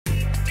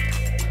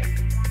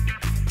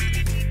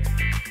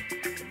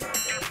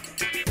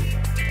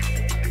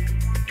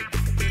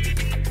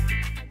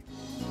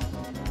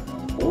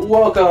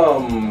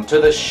Welcome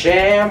to the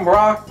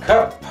Shamrock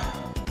Cup.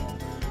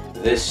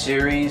 This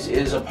series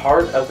is a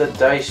part of the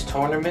Dice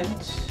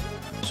Tournament.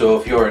 So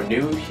if you're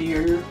new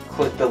here,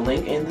 click the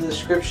link in the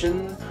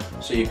description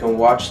so you can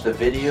watch the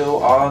video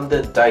on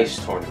the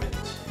Dice Tournament.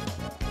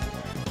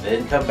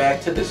 Then come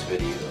back to this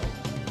video.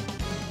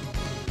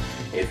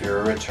 If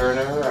you're a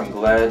returner, I'm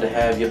glad to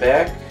have you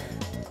back.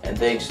 And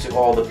thanks to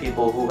all the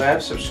people who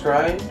have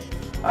subscribed.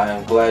 I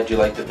am glad you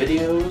like the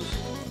videos,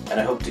 and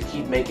I hope to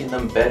keep making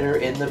them better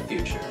in the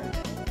future.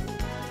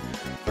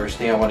 First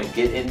thing I want to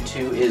get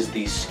into is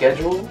the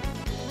schedule.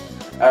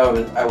 I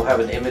will have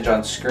an image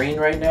on screen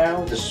right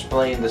now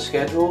displaying the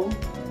schedule.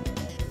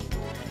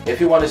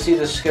 If you want to see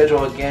the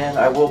schedule again,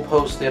 I will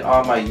post it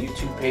on my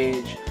YouTube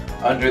page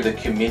under the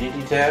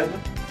community tab.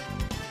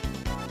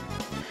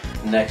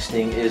 Next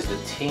thing is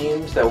the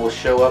teams that will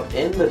show up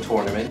in the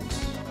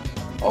tournament.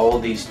 All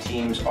these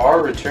teams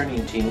are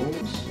returning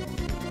teams.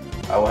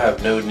 I will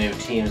have no new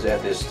teams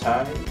at this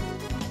time.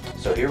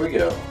 So here we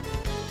go.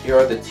 Here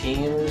are the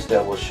teams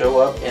that will show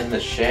up in the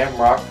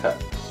Shamrock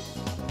Cup.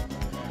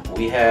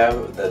 We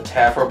have the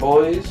Taffer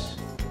Boys,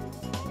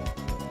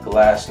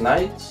 Glass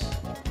Knights,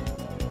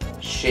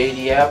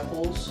 Shady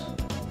Apples,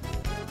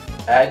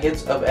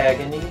 Agates of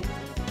Agony,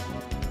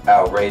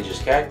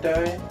 Outrageous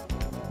Cacti,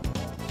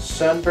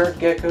 Sunburnt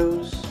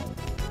Geckos,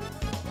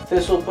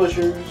 Thistle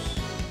Pushers,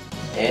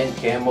 and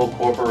Camel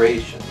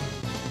Corporation.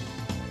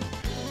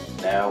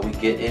 Now we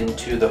get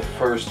into the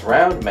first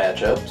round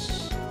matchups.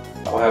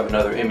 I'll have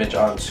another image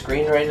on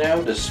screen right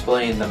now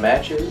displaying the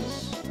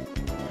matches.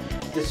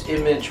 This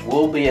image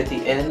will be at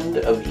the end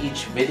of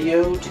each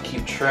video to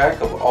keep track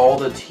of all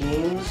the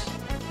teams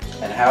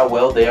and how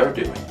well they are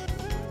doing.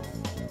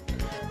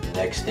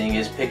 Next thing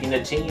is picking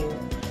a team.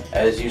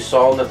 As you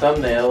saw in the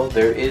thumbnail,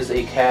 there is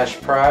a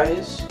cash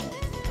prize.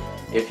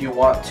 If you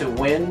want to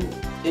win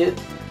it,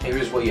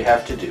 here's what you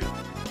have to do.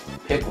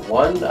 Pick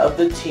one of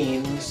the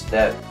teams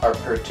that are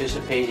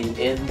participating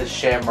in the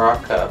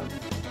Shamrock Cup.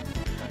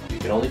 You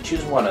can only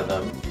choose one of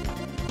them.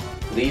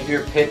 Leave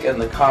your pick in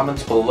the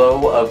comments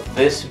below of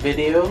this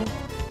video.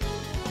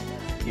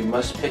 You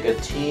must pick a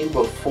team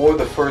before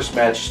the first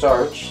match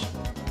starts.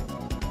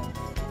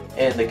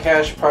 And the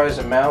cash prize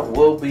amount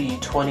will be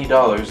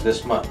 $20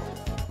 this month.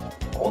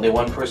 Only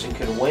one person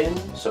can win,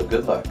 so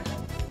good luck.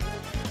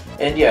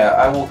 And yeah,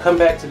 I will come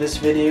back to this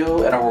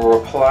video and I will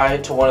reply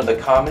to one of the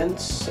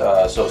comments.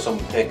 So if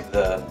someone picked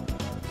the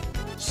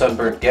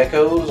Sunburnt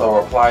Geckos,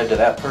 I'll reply to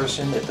that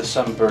person if the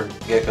Sunburnt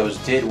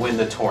Geckos did win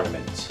the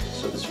tournament.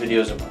 So this video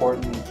is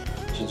important,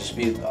 so just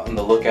be on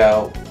the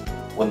lookout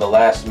when the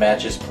last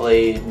match is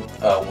played.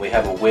 When we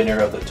have a winner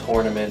of the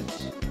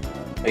tournament,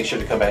 make sure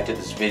to come back to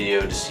this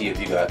video to see if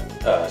you got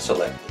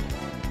selected.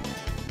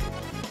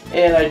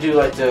 And I do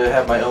like to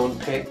have my own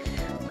pick.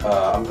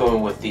 I'm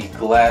going with the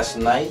Glass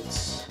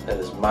Knights. That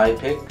is my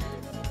pick.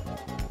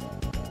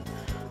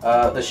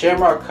 The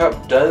Shamrock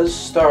Cup does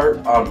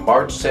start on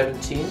March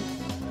 17th,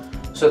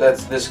 so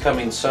that's this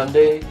coming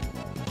Sunday.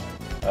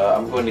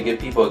 I'm going to give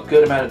people a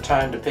good amount of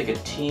time to pick a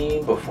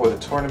team before the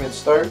tournament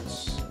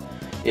starts.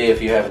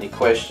 If you have any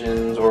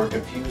questions or are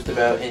confused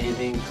about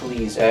anything,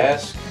 please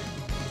ask.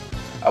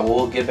 I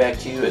will get back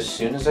to you as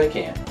soon as I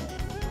can.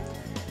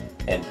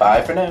 And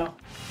bye for now.